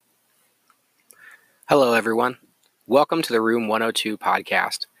Hello, everyone. Welcome to the Room 102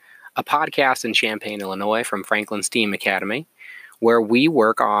 podcast, a podcast in Champaign, Illinois from Franklin STEAM Academy, where we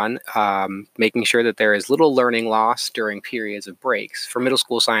work on making sure that there is little learning loss during periods of breaks for middle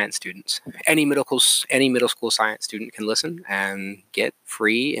school science students. Any middle school science student can listen and get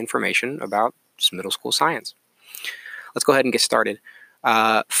free information about just middle school science. Let's go ahead and get started.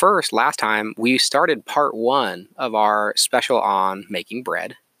 First, last time, we started part one of our special on making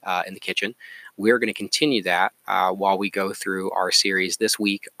bread in the kitchen. We're going to continue that while we go through our series this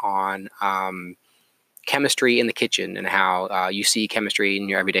week on chemistry in the kitchen and how you see chemistry in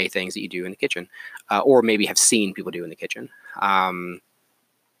your everyday things that you do in the kitchen, or maybe have seen people do in the kitchen.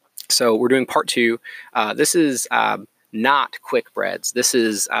 So we're doing part two. This is not quick breads. This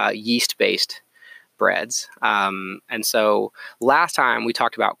is yeast-based breads. And so last time we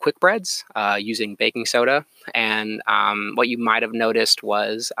talked about quick breads using baking soda, and what you might have noticed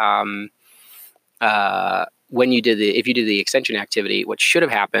was when you did if you did the extension activity, what should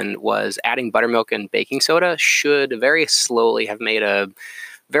have happened was adding buttermilk and baking soda should very slowly have made a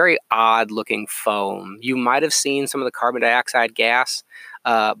very odd looking foam. You might have seen some of the carbon dioxide gas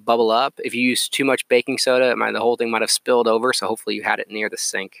bubble up. If you used too much baking soda, the whole thing might have spilled over. So hopefully you had it near the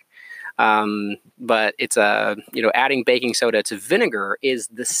sink. But it's adding baking soda to vinegar is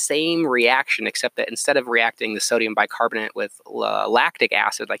the same reaction, except that instead of reacting the sodium bicarbonate with lactic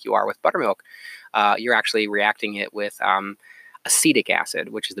acid like you are with buttermilk, you're actually reacting it with acetic acid,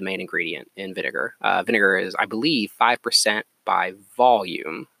 which is the main ingredient in vinegar. Vinegar is, I believe, 5% by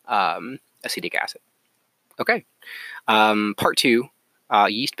volume acetic acid. Okay. Part two,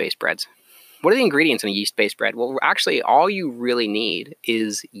 yeast-based breads. What are the ingredients in a yeast-based bread? Well, actually, all you really need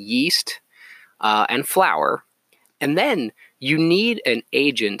is yeast and flour, and then you need an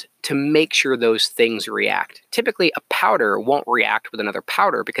agent to make sure those things react. Typically, a powder won't react with another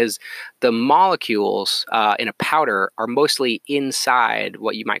powder because the molecules in a powder are mostly inside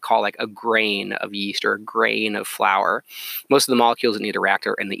what you might call like a grain of yeast or a grain of flour. Most of the molecules that need to react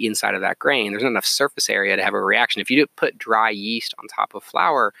are in the inside of that grain. There's not enough surface area to have a reaction. If you put dry yeast on top of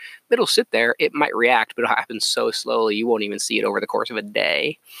flour, it'll sit there. It might react, but it'll happen so slowly you won't even see it over the course of a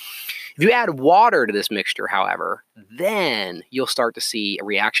day. If you add water to this mixture, however, then you'll start to see a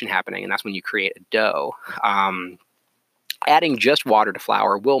reaction happening, and that's when you create a dough. Adding just water to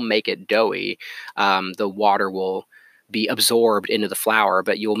flour will make it doughy. The water will be absorbed into the flour,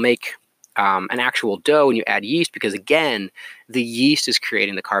 but you'll make an actual dough when you add yeast because, again, the yeast is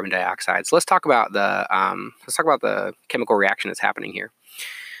creating the carbon dioxide. So let's talk about the chemical reaction that's happening here.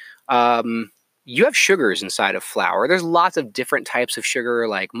 You have sugars inside of flour. There's lots of different types of sugar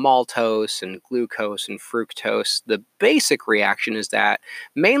like maltose and glucose and fructose. The basic reaction is that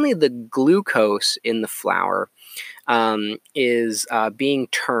mainly the glucose in the flour is being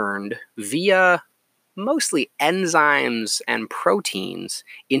turned via mostly enzymes and proteins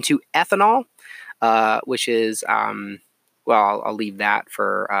into ethanol, which is I'll leave that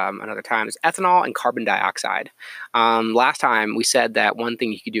for another time. It's ethanol and carbon dioxide. Last time we said that one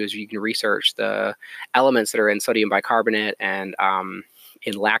thing you could do is you can research the elements that are in sodium bicarbonate and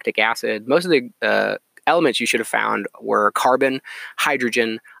in lactic acid. Most of the elements you should have found were carbon,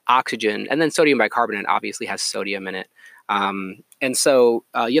 hydrogen, oxygen, and then sodium bicarbonate obviously has sodium in it. And so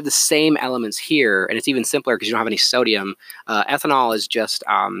you have the same elements here, and it's even simpler because you don't have any sodium. Ethanol is just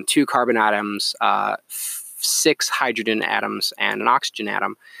 2 carbon atoms, 6 hydrogen atoms, and an oxygen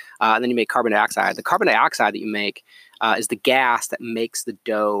atom. And then you make carbon dioxide. The carbon dioxide that you make is the gas that makes the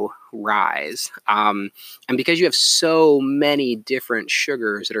dough rise. And because you have so many different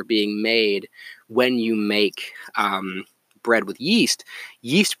sugars that are being made when you make bread with yeast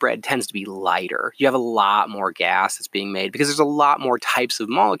bread tends to be lighter. You have a lot more gas that's being made because there's a lot more types of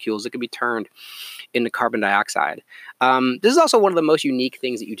molecules that can be turned into carbon dioxide. This is also one of the most unique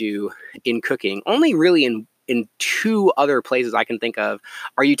things that you do in cooking. Only really in 2 other places I can think of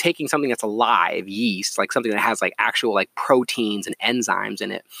are you taking something that's alive, yeast, like something that has like actual like proteins and enzymes in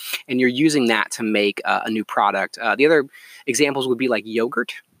it, and you're using that to make a new product. The other examples would be like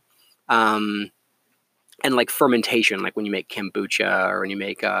yogurt, and like fermentation, like when you make kombucha or when you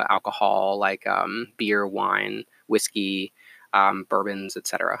make alcohol, like beer, wine, whiskey, bourbons,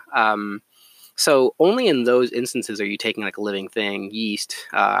 etc. So only in those instances are you taking like a living thing, yeast,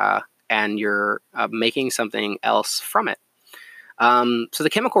 and you're making something else from it. So the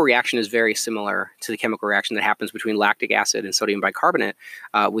chemical reaction is very similar to the chemical reaction that happens between lactic acid and sodium bicarbonate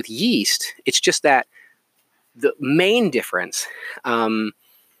with yeast. It's just that the main difference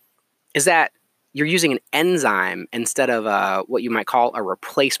is that you're using an enzyme instead of what you might call a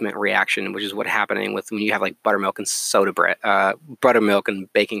replacement reaction, which is what's happening with when you have like buttermilk and buttermilk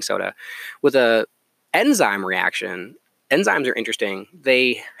and baking soda. With a enzyme reaction. Enzymes are interesting.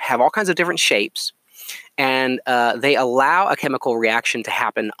 They have all kinds of different shapes, and they allow a chemical reaction to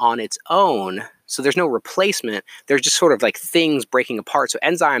happen on its own. So there's no replacement. There's just sort of like things breaking apart. So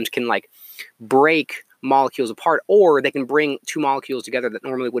enzymes can like break molecules apart, or they can bring two molecules together that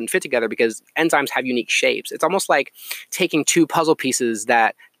normally wouldn't fit together because enzymes have unique shapes. It's almost like taking two puzzle pieces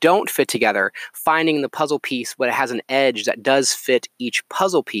that don't fit together, finding the puzzle piece but it has an edge that does fit each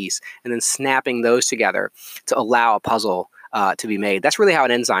puzzle piece, and then snapping those together to allow a puzzle to be made. That's really how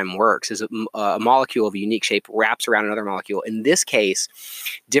an enzyme works, is a molecule of a unique shape wraps around another molecule. In this case,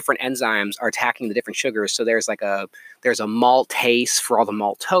 different enzymes are attacking the different sugars. So there's a maltase for all the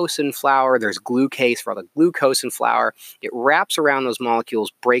maltose in flour. There's glucase for all the glucose in flour. It wraps around those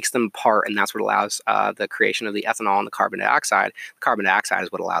molecules, breaks them apart, and that's what allows the creation of the ethanol and the carbon dioxide. The carbon dioxide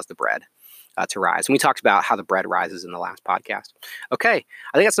is what allows the bread to rise. And we talked about how the bread rises in the last podcast. Okay,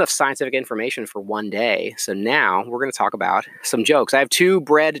 I think that's enough scientific information for one day. So now we're going to talk about some jokes. I have two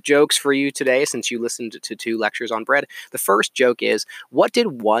bread jokes for you today since you listened to two lectures on bread. The first joke is, what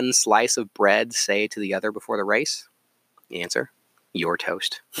did one slice of bread say to the other before the race? The answer, you're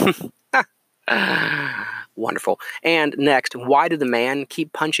toast. Wonderful. And next, why did the man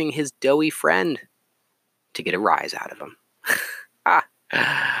keep punching his doughy friend? To get a rise out of him.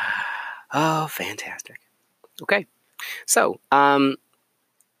 Oh, fantastic. Okay, so the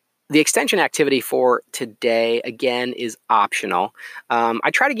extension activity for today, again, is optional. I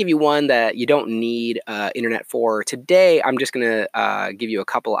try to give you one that you don't need internet for. Today, I'm just going to give you a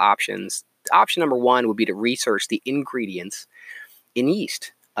couple options. Option number one would be to research the ingredients in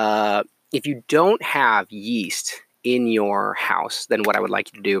yeast. If you don't have yeast in your house, then what I would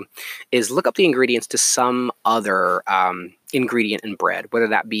like you to do is look up the ingredients to some other ingredient in bread, whether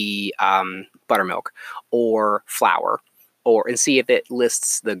that be buttermilk or flour, and see if it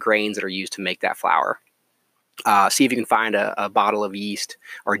lists the grains that are used to make that flour. See if you can find a bottle of yeast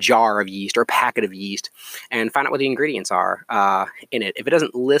or a jar of yeast or a packet of yeast and find out what the ingredients are in it. If it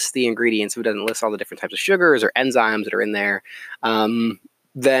doesn't list the ingredients, if it doesn't list all the different types of sugars or enzymes that are in there,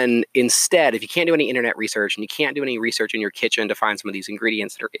 then instead, if you can't do any internet research and you can't do any research in your kitchen to find some of these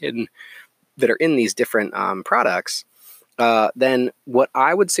ingredients that are in these different products, then what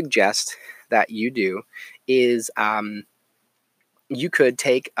I would suggest that you do is you could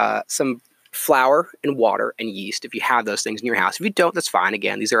take some flour and water and yeast if you have those things in your house. If you don't, that's fine.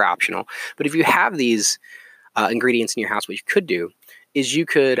 Again, these are optional. But if you have these ingredients in your house, what you could do is you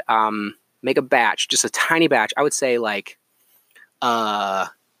could make a batch, just a tiny batch. I would say like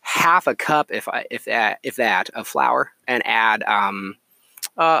half a cup, if that, of flour, and add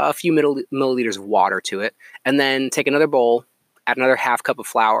a few milliliters of water to it, and then take another bowl, add another half cup of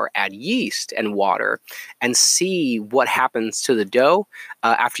flour, add yeast and water, and see what happens to the dough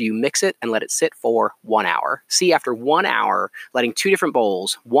after you mix it and let it sit for 1 hour. See, after 1 hour, letting two different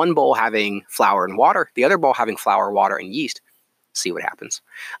bowls, one bowl having flour and water, the other bowl having flour, water, and yeast, see what happens.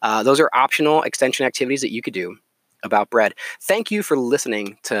 Those are optional extension activities that you could do about bread. Thank you for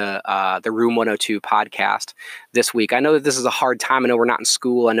listening to the Room 102 podcast this week. I know that this is a hard time. I know we're not in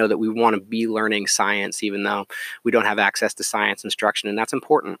school. I know that we want to be learning science, even though we don't have access to science instruction, and that's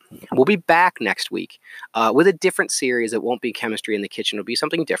important. We'll be back next week with a different series. It won't be chemistry in the kitchen. It'll be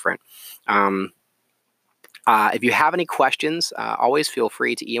something different. If you have any questions, always feel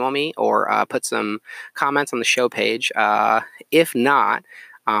free to email me or put some comments on the show page. If not,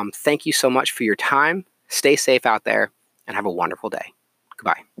 thank you so much for your time. Stay safe out there and have a wonderful day.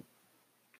 Goodbye.